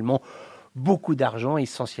actuellement beaucoup d'argent,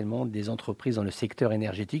 essentiellement des entreprises dans le secteur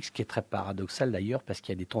énergétique, ce qui est très paradoxal d'ailleurs parce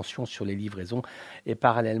qu'il y a des tensions sur les livraisons et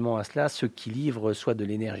parallèlement à cela, ceux qui livrent soit de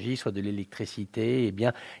l'énergie, soit de l'électricité,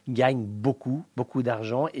 gagnent beaucoup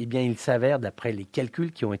d'argent. Il s'avère, d'après les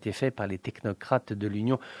calculs qui ont été faits par les technocrates de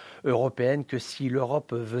l'Union européenne, que si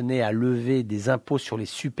l'Europe venait à lever des impôts sur les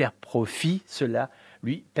super profits, cela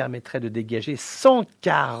lui permettrait de dégager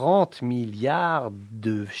 140 milliards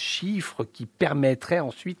de chiffres qui permettraient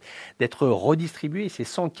ensuite d'être redistribués. Ces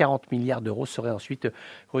 140 milliards d'euros seraient ensuite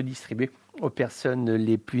redistribués aux personnes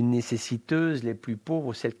les plus nécessiteuses, les plus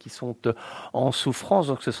pauvres, celles qui sont en souffrance.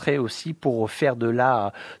 Donc ce serait aussi pour faire de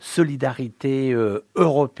la solidarité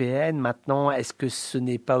européenne. Maintenant, est-ce que ce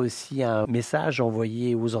n'est pas aussi un message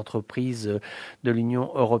envoyé aux entreprises de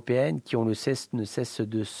l'Union européenne qui, on le sait, ne cessent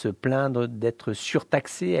de se plaindre d'être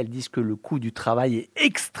surtaxées? Elles disent que le coût du travail est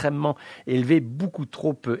extrêmement élevé, beaucoup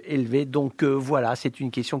trop élevé. Donc voilà, c'est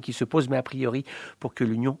une question qui se pose, mais a priori, pour que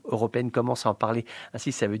l'Union européenne commence à en parler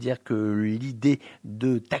ainsi, ça veut dire que l'idée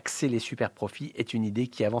de taxer les superprofits est une idée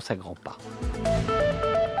qui avance à grands pas.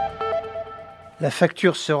 La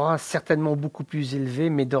facture sera certainement beaucoup plus élevée,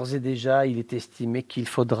 mais d'ores et déjà, il est estimé qu'il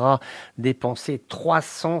faudra dépenser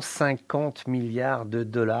 350 milliards de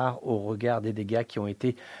dollars au regard des dégâts qui ont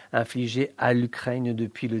été infligés à l'Ukraine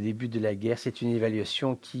depuis le début de la guerre. C'est une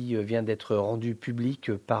évaluation qui vient d'être rendue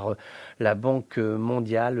publique par la Banque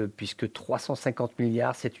mondiale, puisque 350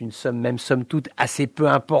 milliards, c'est une somme, même somme toute, assez peu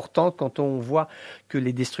importante quand on voit que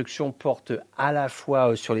les destructions portent à la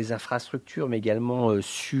fois sur les infrastructures, mais également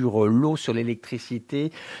sur l'eau, sur l'électricité,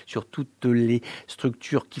 sur toutes les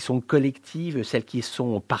structures qui sont collectives, celles qui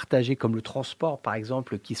sont partagées comme le transport par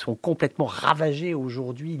exemple, qui sont complètement ravagées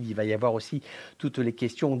aujourd'hui. Il va y avoir aussi toutes les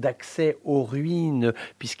questions d'accès aux ruines,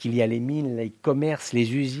 puisqu'il y a les mines, les commerces,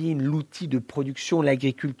 les usines, l'outil de production,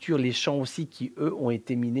 l'agriculture, les champs aussi qui eux ont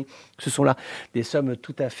été minés. Ce sont là des sommes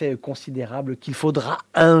tout à fait considérables qu'il faudra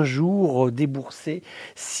un jour débourser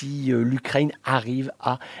si l'Ukraine arrive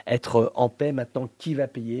à être en paix. Maintenant, qui va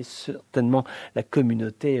payer? Certainement la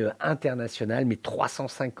communauté internationale, mais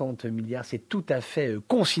 350 milliards, c'est tout à fait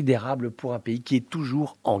considérable pour un pays qui est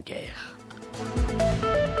toujours en guerre.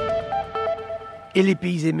 Et les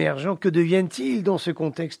pays émergents, que deviennent-ils dans ce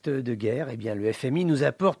contexte de guerre? Eh bien, le FMI nous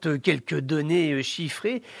apporte quelques données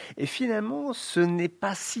chiffrées et finalement, ce n'est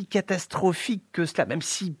pas si catastrophique que cela, même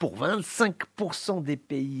si pour 25% des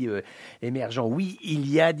pays émergents, oui,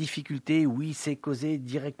 il y a difficulté, oui, c'est causé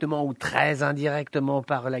directement ou très indirectement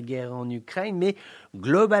par la guerre en Ukraine, mais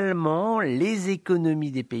globalement, les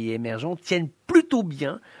économies des pays émergents tiennent plutôt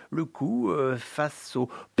bien le coup face aux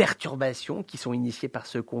perturbations qui sont initiées par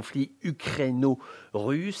ce conflit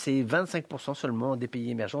ukraino-russe, et 25% seulement des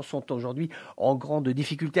pays émergents sont aujourd'hui en grande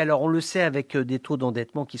difficulté. Alors on le sait, avec des taux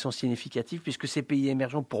d'endettement qui sont significatifs, puisque ces pays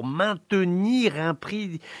émergents, pour maintenir un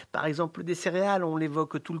prix, par exemple des céréales, on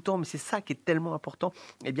l'évoque tout le temps, mais c'est ça qui est tellement important,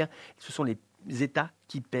 eh bien ce sont les États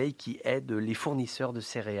qui payent, qui aident les fournisseurs de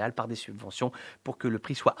céréales par des subventions pour que le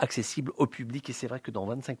prix soit accessible au public. Et c'est vrai que dans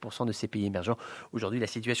 25% de ces pays émergents, aujourd'hui, la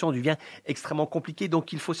situation devient extrêmement compliquée.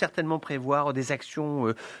 Donc, il faut certainement prévoir des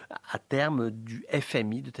actions à terme du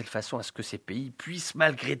FMI de telle façon à ce que ces pays puissent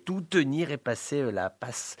malgré tout tenir et passer la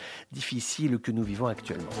passe difficile que nous vivons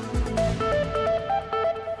actuellement.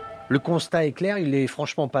 Le constat est clair, il est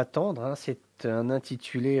franchement pas tendre. C'est un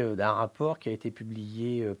intitulé d'un rapport qui a été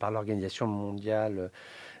publié par l'Organisation mondiale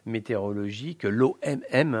météorologique,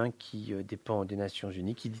 l'OMM, qui dépend des Nations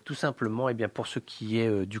Unies, qui dit tout simplement, eh bien, pour ce qui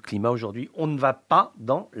est du climat aujourd'hui, on ne va pas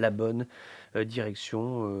dans la bonne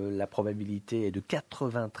direction. La probabilité est de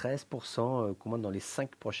 93%, qu'au moins dans les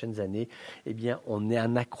 5 prochaines années, eh bien, on est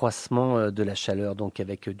un accroissement de la chaleur, donc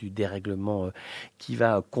avec du dérèglement qui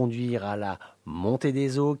va conduire à la montée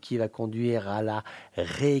des eaux, qui va conduire à la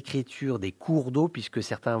réécriture des cours d'eau, puisque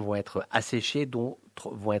certains vont être asséchés, d'autres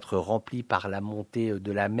vont être remplis par la montée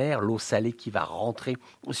de la mer, l'eau salée qui va rentrer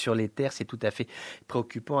sur les terres. C'est tout à fait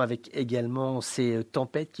préoccupant, avec également ces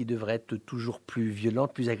tempêtes qui devraient être toujours plus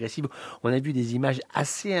violentes, plus agressives. On a vu des images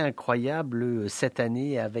assez incroyables cette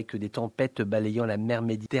année, avec des tempêtes balayant la mer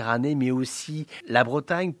Méditerranée, mais aussi la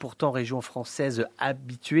Bretagne, pourtant région française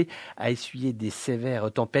habituée à essuyer des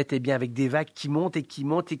sévères tempêtes, et bien avec des vagues qui montent et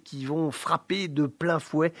qui vont frapper de plein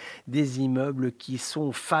fouet des immeubles qui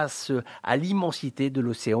sont face à l'immensité de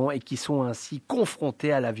l'océan et qui sont ainsi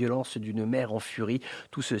confrontés à la violence d'une mer en furie.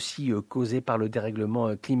 Tout ceci causé par le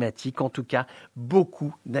dérèglement climatique. En tout cas,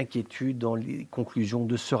 beaucoup d'inquiétudes dans les conclusions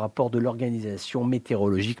de ce rapport de l'Organisation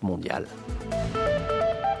météorologique mondiale.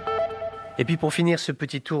 Et puis pour finir ce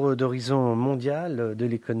petit tour d'horizon mondial de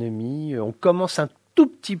l'économie, on commence un tout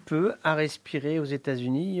petit peu à respirer aux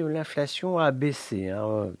États-Unis. L'inflation a baissé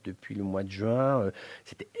depuis le mois de juin.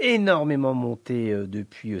 C'était énormément monté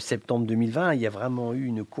depuis septembre 2020. Il y a vraiment eu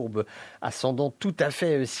une courbe ascendante tout à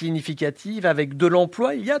fait significative avec de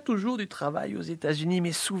l'emploi. Il y a toujours du travail aux États-Unis,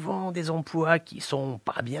 mais souvent des emplois qui sont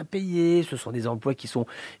pas bien payés. Ce sont des emplois qui sont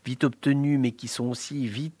vite obtenus, mais qui sont aussi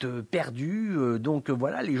vite perdus. Donc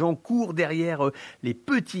voilà, les gens courent derrière les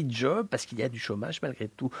petits jobs parce qu'il y a du chômage malgré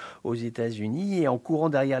tout aux États-Unis. Et en courant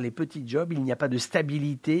derrière les petits jobs, il n'y a pas de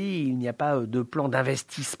stabilité, il n'y a pas de plan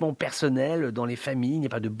d'investissement personnel dans les familles, il n'y a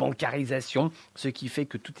pas de bancarisation, ce qui fait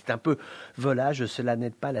que tout est un peu volage. Cela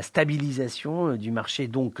n'aide pas la stabilisation du marché,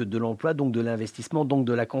 donc de l'emploi, donc de l'investissement, donc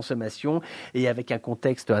de la consommation. Et avec un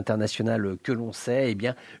contexte international que l'on sait, eh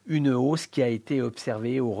bien, une hausse qui a été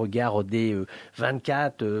observée au regard des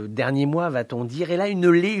 24 derniers mois, va-t-on dire. Et là, une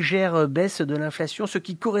légère baisse de l'inflation, ce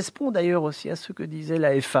qui correspond d'ailleurs aussi à ce que disait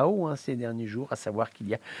la FAO ces derniers jours, à savoir qu'il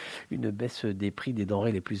y a une baisse des prix des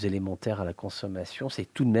denrées les plus élémentaires à la consommation.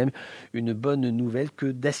 C'est tout de même une bonne nouvelle que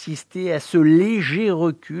d'assister à ce léger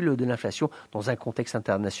recul de l'inflation dans un contexte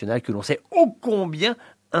international que l'on sait ô combien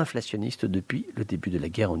inflationniste depuis le début de la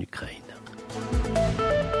guerre en Ukraine.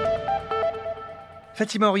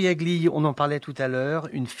 Fatima Oriagli, on en parlait tout à l'heure,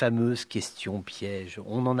 une fameuse question piège.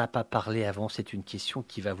 On n'en a pas parlé avant, c'est une question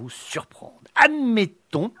qui va vous surprendre.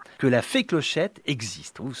 Admettons que la fée Clochette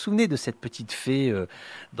existe. Vous vous souvenez de cette petite fée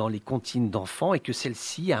dans les comptines d'enfants et que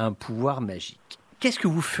celle-ci a un pouvoir magique. Qu'est-ce que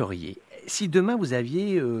vous feriez si demain vous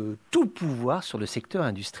aviez tout pouvoir sur le secteur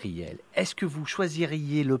industriel? Est-ce que vous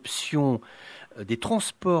choisiriez l'option des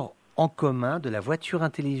transports en commun, de la voiture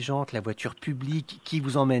intelligente, la voiture publique qui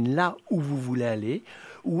vous emmène là où vous voulez aller,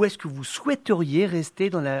 ou est-ce que vous souhaiteriez rester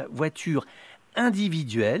dans la voiture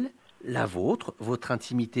individuelle, la vôtre, votre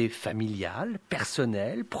intimité familiale,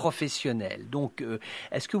 personnelle, professionnelle? Donc,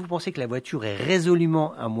 est-ce que vous pensez que la voiture est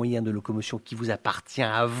résolument un moyen de locomotion qui vous appartient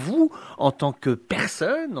à vous, en tant que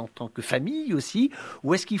personne, en tant que famille aussi,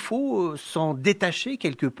 ou est-ce qu'il faut s'en détacher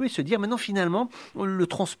quelque peu et se dire maintenant finalement le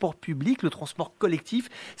transport public, le transport collectif,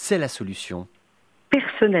 c'est la solution?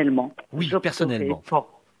 Personnellement,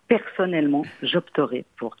 Personnellement, j'opterais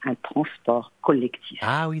pour un transport collectif.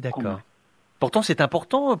 Ah oui, d'accord. Pourtant, c'est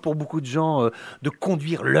important pour beaucoup de gens de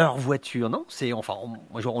conduire leur voiture, non?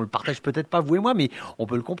 On le partage peut-être pas, vous et moi, mais on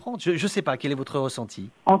peut le comprendre. Je ne sais pas, quel est votre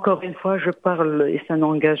ressenti? Encore une fois, je parle et ça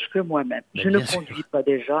n'engage que moi-même. Je ne conduis pas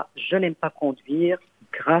déjà, je n'aime pas conduire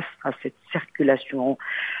grâce à cette circulation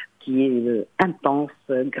qui est intense,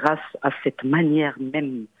 grâce à cette manière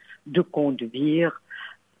même de conduire.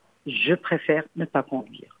 Je préfère ne pas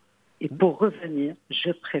conduire. Et pour revenir,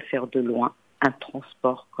 je préfère de loin un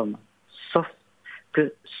transport commun. Sauf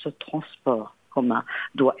que ce transport commun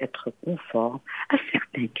doit être conforme à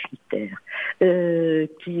certains critères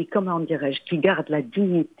qui gardent la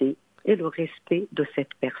dignité et le respect de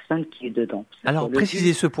cette personne qui est dedans. Alors,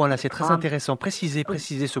 précisez ce point-là, c'est très intéressant. Précisez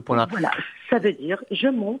ce point-là. Voilà, ça veut dire, je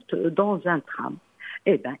monte dans un tram.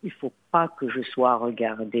 Eh bien, il ne faut pas que je sois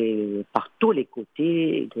regardée par tous les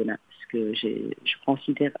côtés, parce que je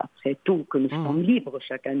considère après tout que nous sommes libres,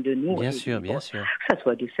 chacun de nous. Bien sûr. Que ça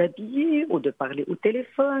soit de s'habiller, ou de parler au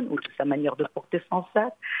téléphone, ou de sa manière de porter son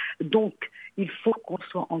sac. Donc, il faut qu'on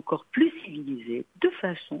soit encore plus civilisé, de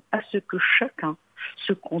façon à ce que chacun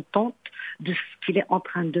se contente de ce qu'il est en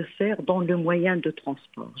train de faire dans le moyen de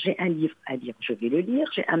transport. J'ai un livre à lire, je vais le lire.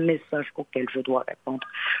 J'ai un message auquel je dois répondre,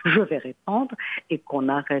 je vais répondre. Et qu'on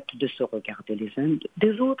arrête de se regarder les uns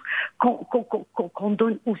des autres, qu'on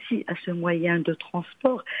donne aussi à ce moyen de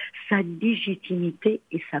transport sa légitimité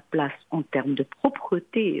et sa place en termes de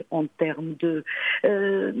propreté, en termes de...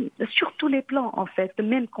 sur tous les plans, en fait.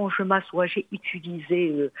 Même quand je m'assois, j'ai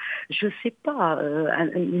utilisé, je sais pas,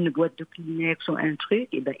 une boîte de Kleenex ou un truc,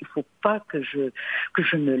 et ben il faut pas que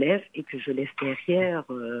je me lève et que je laisse derrière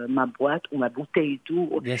ma boîte ou ma bouteille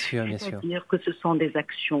d'eau. Bien sûr. C'est-à-dire que ce sont des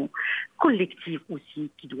actions collectives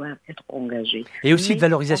aussi qui doivent être engagées. Et aussi de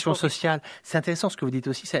valorisation sociale. C'est intéressant ce que vous dites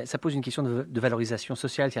aussi, ça pose une question de valorisation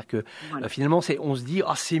sociale, c'est-à-dire que finalement on se dit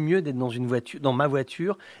c'est mieux d'être dans ma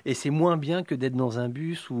voiture et c'est moins bien que d'être dans un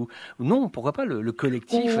bus ou non, pourquoi pas le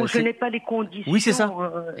collectif. Je n'ai pas les conditions. Oui, c'est ça.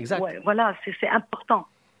 Exact. Voilà, c'est important.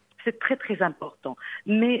 C'est très très important.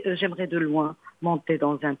 Mais j'aimerais de loin monter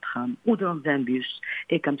dans un tram ou dans un bus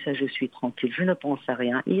et comme ça je suis tranquille. Je ne pense à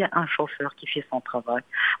rien. Il y a un chauffeur qui fait son travail.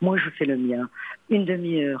 Moi je fais le mien. Une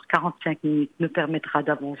demi-heure, 45 minutes me permettra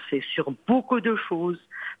d'avancer sur beaucoup de choses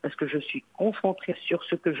parce que je suis concentrée sur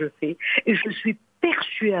ce que je fais et je suis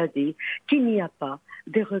persuadée qu'il n'y a pas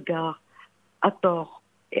des regards à tort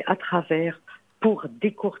et à travers pour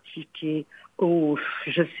décortiquer ou,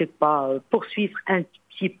 je sais pas, poursuivre un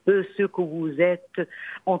petit peu ce que vous êtes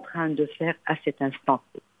en train de faire à cet instant.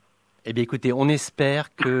 Eh bien, écoutez, on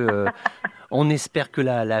espère que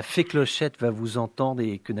la fée Clochette va vous entendre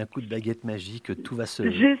et que d'un coup de baguette magique, tout va se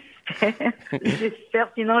J'espère,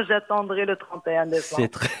 sinon j'attendrai le 31 décembre.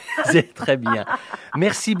 C'est très bien.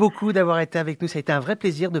 Merci beaucoup d'avoir été avec nous. Ça a été un vrai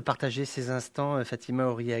plaisir de partager ces instants, Fatima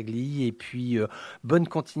Oriagli. Et puis, bonne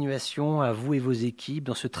continuation à vous et vos équipes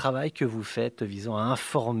dans ce travail que vous faites visant à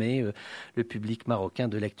informer le public marocain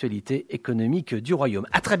de l'actualité économique du Royaume.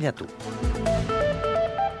 À très bientôt.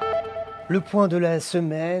 Le point de la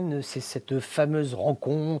semaine, c'est cette fameuse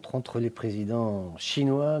rencontre entre les présidents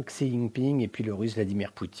chinois Xi Jinping et puis le russe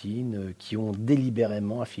Vladimir Poutine qui ont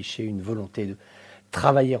délibérément affiché une volonté de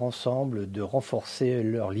travailler ensemble, de renforcer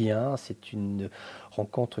leurs liens. C'est une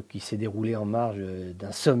rencontre qui s'est déroulée en marge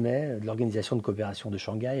d'un sommet de l'Organisation de coopération de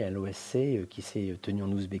Shanghai, à l'OSC, qui s'est tenu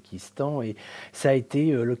en Ouzbékistan. Et ça a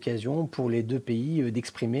été l'occasion pour les deux pays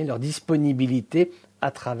d'exprimer leur disponibilité à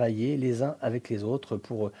travailler les uns avec les autres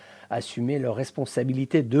pour assumer leurs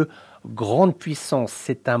responsabilités de grande puissance.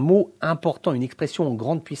 C'est un mot important, une expression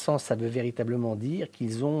grande puissance, ça veut véritablement dire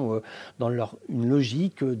qu'ils ont dans une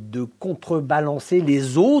logique de contrebalancer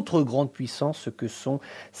les autres grandes puissances que sont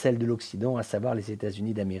celles de l'Occident, à savoir les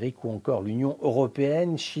États-Unis d'Amérique ou encore l'Union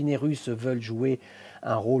européenne. Chine et Russes veulent jouer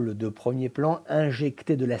un rôle de premier plan,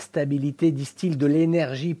 injecter de la stabilité, disent-ils, de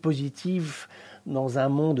l'énergie positive dans un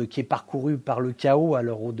monde qui est parcouru par le chaos.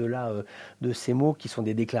 Alors au-delà de ces mots qui sont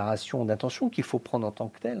des déclarations d'intention qu'il faut prendre en tant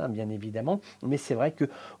que telles, bien évidemment, mais c'est vrai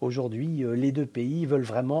qu'aujourd'hui les deux pays veulent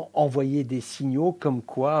vraiment envoyer des signaux comme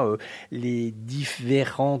quoi les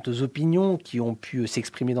différentes opinions qui ont pu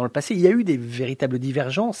s'exprimer dans le passé, il y a eu des véritables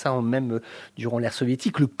divergences, même durant l'ère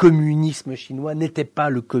soviétique. Le communisme chinois n'était pas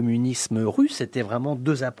le communisme russe, c'était vraiment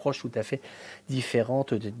deux approches tout à fait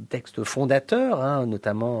différentes des textes fondateurs,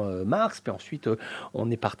 notamment Marx, puis ensuite on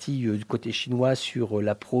est parti du côté chinois sur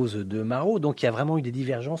la prose de Mao. Donc il y a vraiment eu des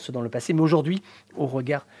divergences dans le passé. Mais aujourd'hui, au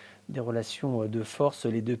regard des relations de force,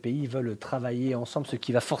 les deux pays veulent travailler ensemble, ce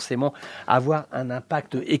qui va forcément avoir un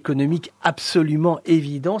impact économique absolument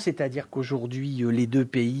évident. C'est-à-dire qu'aujourd'hui, les deux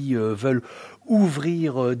pays veulent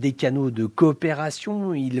ouvrir des canaux de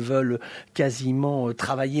coopération. Ils veulent quasiment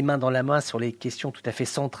travailler main dans la main sur les questions tout à fait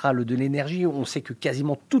centrales de l'énergie. On sait que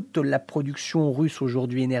quasiment toute la production russe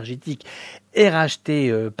aujourd'hui énergétique est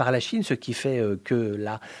rachetée par la Chine, ce qui fait que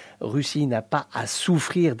la Russie n'a pas à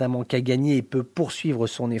souffrir d'un manque à gagner et peut poursuivre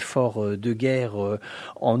son effort de guerre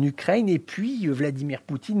en Ukraine. Et puis, Vladimir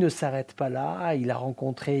Poutine ne s'arrête pas là. Il a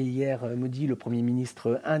rencontré hier Modi, le Premier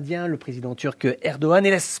ministre indien, le président turc Erdogan.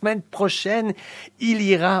 Et la semaine prochaine, il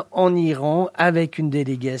ira en Iran avec une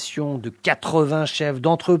délégation de 80 chefs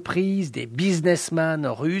d'entreprise, des businessmen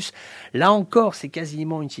russes. Là encore, c'est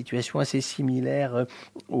quasiment une situation assez similaire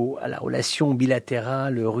à la relation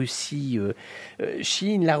bilatérale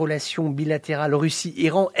Russie-Chine. La relation bilatérale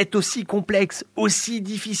Russie-Iran est aussi complexe, aussi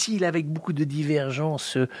difficile, avec beaucoup de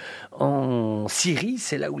divergences en Syrie.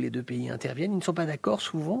 C'est là où les deux pays interviennent. Ils ne sont pas d'accord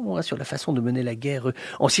souvent sur la façon de mener la guerre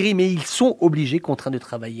en Syrie, mais ils sont obligés, contraints de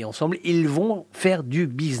travailler ensemble. Ils vont faire du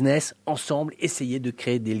business ensemble, essayer de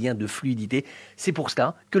créer des liens de fluidité. C'est pour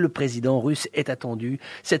cela que le président russe est attendu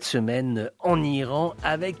cette semaine en Iran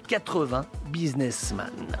avec 80 businessmen.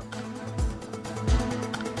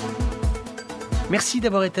 Merci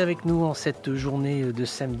d'avoir été avec nous en cette journée de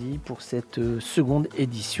samedi pour cette seconde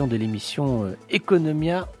édition de l'émission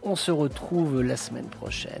Economia. On se retrouve la semaine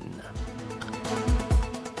prochaine.